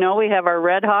 as you know, we have our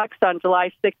Red Hawks on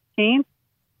July 16th.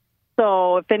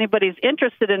 So if anybody's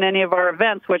interested in any of our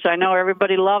events, which I know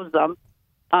everybody loves them,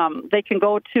 they can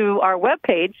go to our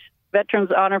webpage, Veterans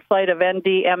Honor Flight of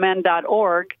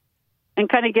NDMN.org, and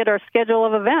kind of get our schedule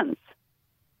of events.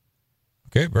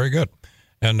 Okay, very good.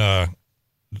 And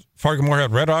Fargo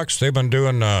Moorhead Redhawks, they've been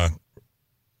doing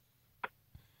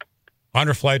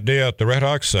Honor Flight Day at the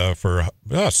Redhawks for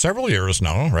several years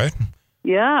now, right?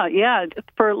 Yeah,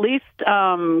 for at least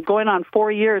going on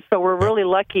 4 years. So we're really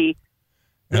lucky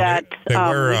that we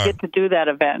get to do that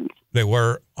event. They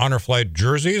wear Honor Flight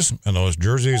jerseys, and those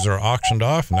jerseys are auctioned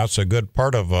off, and that's a good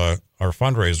part of our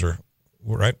fundraiser,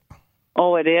 right?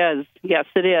 Oh, it is. Yes,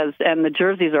 it is. And the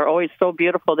jerseys are always so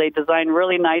beautiful. They design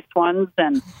really nice ones,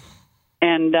 and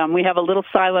we have a little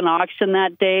silent auction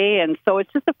that day, and so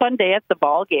it's just a fun day at the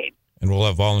ball game. And we'll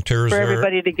have volunteers for there.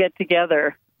 Everybody to get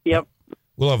together. Yep.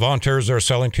 We'll have volunteers there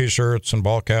selling T-shirts and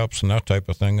ball caps and that type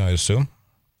of thing, I assume.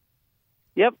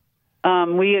 Yep.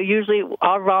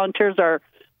 Our volunteers are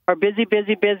busy.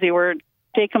 We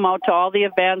take them out to all the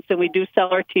events, and we do sell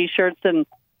our T-shirts and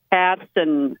hats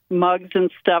and mugs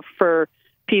and stuff for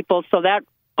people. So that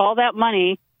all that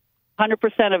money,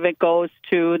 100% of it goes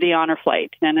to the Honor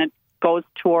Flight, and it goes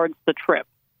towards the trip.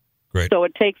 Great. So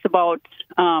it takes about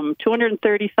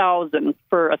 $230,000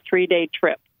 for a 3-day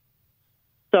trip.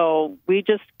 So we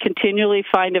just continually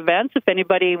find events. If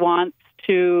anybody wants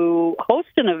to host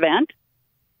an event,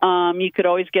 you could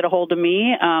always get a hold of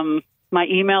me. My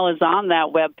email is on that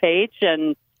webpage,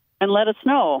 and let us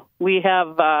know. We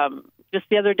have, just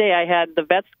the other day, I had the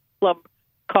Vets Club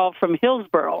call from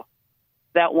Hillsboro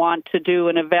that want to do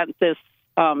an event this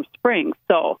spring.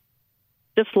 So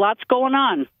just lots going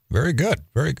on. Very good.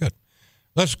 Very good.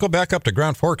 Let's go back up to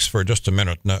Grand Forks for just a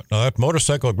minute. Now that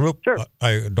motorcycle group, sure.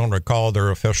 I don't recall their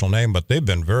official name, but they've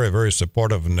been very, very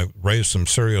supportive, and they've raised some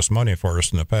serious money for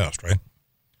us in the past, right?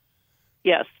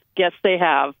 Yes, they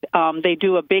have. They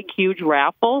do a big, huge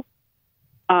raffle,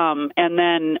 and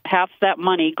then half that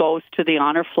money goes to the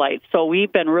Honor Flight. So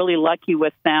we've been really lucky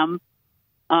with them.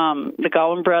 The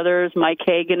Gowan brothers, Mike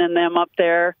Hagan and them up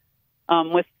there,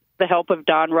 with the help of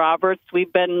Don Roberts,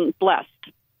 we've been blessed,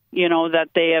 that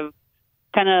they have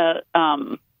kind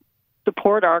of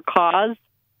support our cause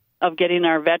of getting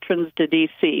our veterans to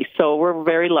D.C. So we're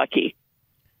very lucky.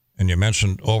 And you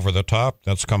mentioned Over the Top.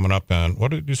 That's coming up in,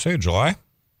 what did you say, July?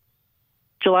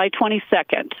 July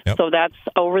 22nd. Yep. So that's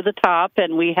Over the Top,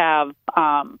 and we have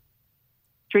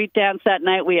street dance that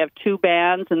night. We have 2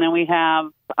 bands, and then we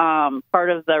have part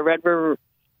of the Red River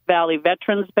Valley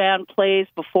Veterans Band plays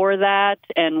before that.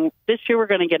 And this year we're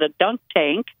going to get a dunk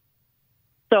tank.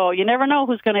 So you never know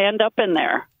who's going to end up in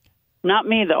there. Not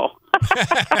me, though.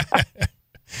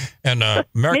 And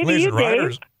American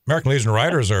Legion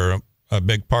Riders are a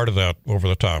big part of that Over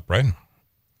the Top, right?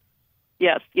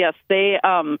 Yes. They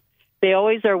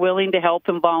always are willing to help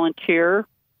and volunteer.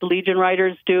 The Legion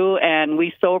Riders do, and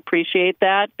we so appreciate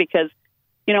that because,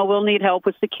 we'll need help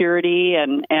with security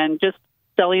and just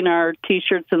selling our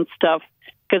T-shirts and stuff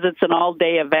because it's an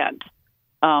all-day event.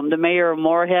 The mayor of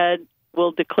Moorhead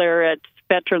will declare it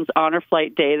Veterans Honor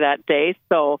Flight Day that day,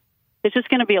 so it's just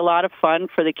going to be a lot of fun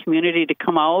for the community to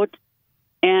come out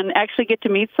and actually get to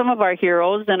meet some of our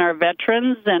heroes and our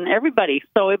veterans and everybody.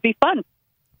 So it'd be fun.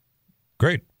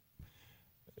 Great.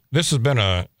 This has been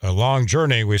a long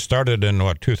journey. We started in,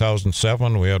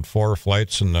 2007. We had 4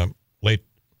 flights in the late,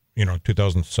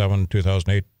 2007,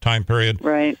 2008 time period.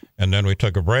 Right. And then we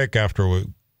took a break after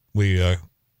we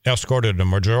escorted the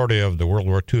majority of the World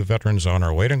War II veterans on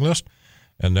our waiting list.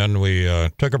 And then we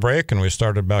took a break, and we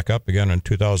started back up again in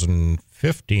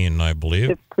 2015, I believe.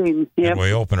 15, yep. And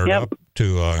we opened it up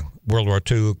to World War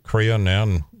II, Korean,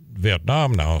 and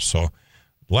Vietnam now. So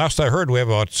last I heard, we have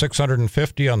about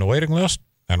 650 on the waiting list,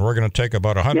 and we're going to take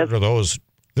about 100 of those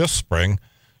this spring.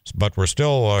 But we're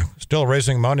still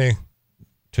raising money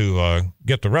to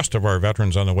get the rest of our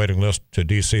veterans on the waiting list to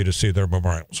D.C. to see their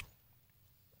memorials.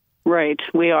 Right,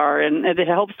 we are, and it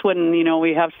helps when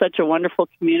we have such a wonderful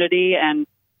community, and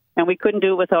we couldn't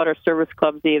do it without our service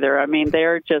clubs either. I mean,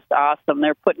 they're just awesome.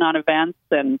 They're putting on events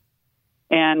and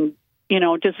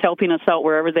just helping us out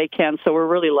wherever they can. So we're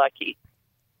really lucky.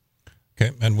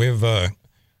 Okay, and we've the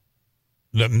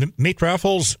meat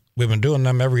raffles. We've been doing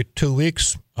them every 2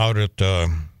 weeks out at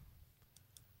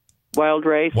Wild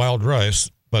Rice,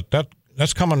 but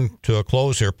that's coming to a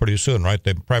close here pretty soon, right?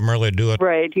 They primarily do it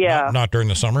right, yeah, not during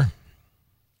the summer.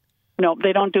 No,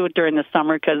 they don't do it during the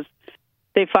summer because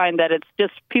they find that it's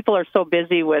just people are so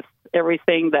busy with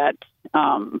everything that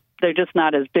they're just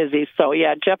not as busy. So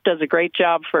yeah, Jeff does a great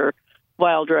job for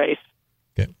Wild Rice.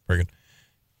 Okay, very good.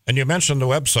 And you mentioned the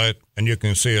website, and you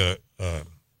can see the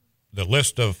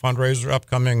list of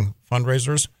upcoming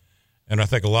fundraisers. And I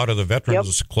think a lot of the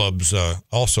veterans clubs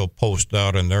also post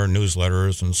out in their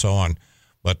newsletters and so on.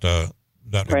 But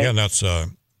again, that's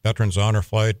Veterans Honor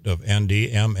Flight of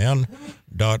ndmn.org,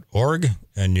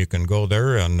 and you can go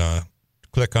there and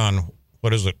click on,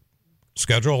 what is it,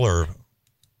 schedule or?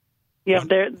 Yeah,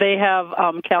 they have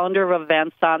calendar of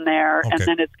events on there, and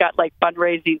then it's got like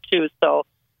fundraising too. So,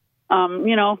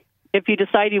 if you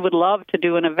decide you would love to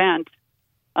do an event,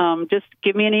 just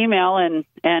give me an email and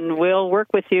we'll work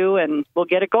with you and we'll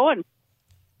get it going.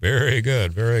 Very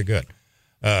good, very good.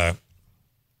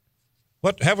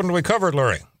 What haven't we covered,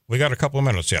 Lori? We got a couple of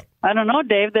minutes yet. I don't know,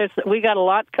 Dave. We got a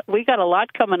lot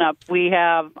coming up. We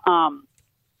have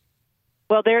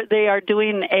they are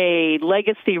doing a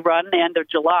legacy run end of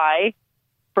July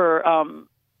for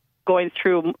going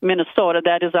through Minnesota.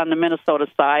 That is on the Minnesota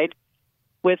side,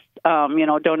 with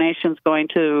donations going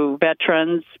to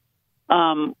veterans.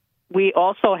 We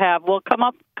also have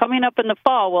coming up in the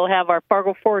fall. We'll have our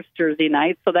Fargo Forest Jersey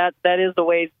night, so that is a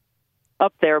ways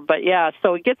up there. But yeah,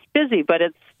 so it gets busy, but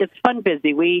it's fun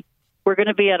busy. We're going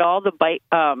to be at all the bike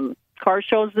car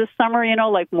shows this summer.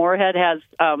 Like Moorhead has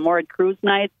Moorhead Cruise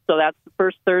Nights, so that's the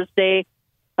first Thursday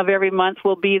of every month.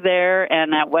 We'll be there,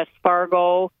 and at West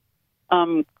Fargo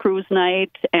Cruise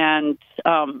Night, and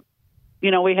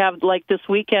we have like this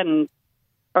weekend.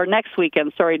 Or next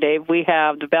weekend, sorry, Dave, we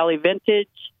have the Valley Vintage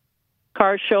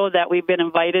Car Show that we've been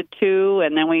invited to,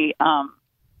 and then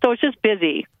so it's just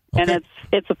busy, and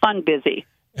it's a fun busy.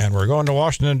 And we're going to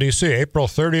Washington, D.C., April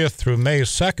 30th through May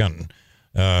 2nd,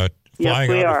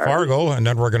 flying out of Fargo, and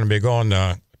then we're going to be going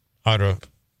out of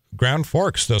Grand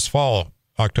Forks this fall,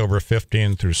 October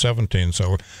 15 through 17.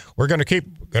 So we're going to keep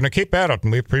at it,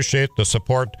 and we appreciate the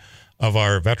support of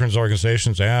our veterans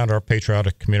organizations and our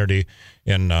patriotic community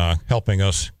in helping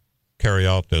us carry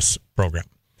out this program.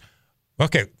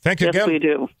 Okay, thank you again. Yes, we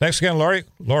do. Thanks again, Lori.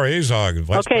 Lori Azog,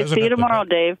 Vice President. Okay, see you tomorrow,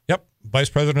 Dave. Yep,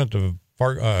 Vice President of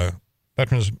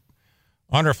Veterans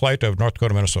Honor Flight of North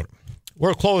Dakota, Minnesota.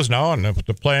 We're closed now on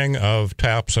the playing of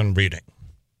taps and reading.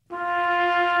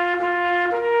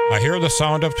 I hear the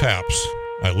sound of taps.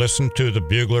 I listen to the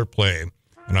bugler play,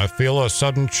 and I feel a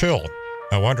sudden chill.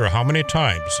 I wonder how many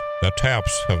times the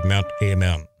taps have meant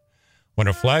amen. When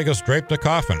a flag has draped the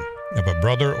coffin of a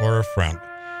brother or a friend,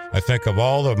 I think of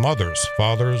all the mothers,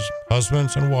 fathers,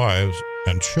 husbands, and wives,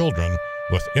 and children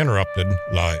with interrupted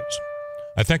lives.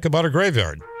 I think about a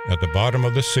graveyard at the bottom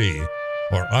of the sea,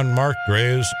 or unmarked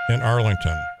graves in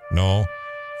Arlington. No,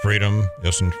 freedom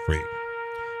isn't free.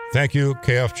 Thank you,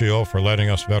 KFGO, for letting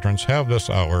us veterans have this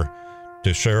hour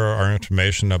to share our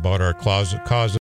information about our causes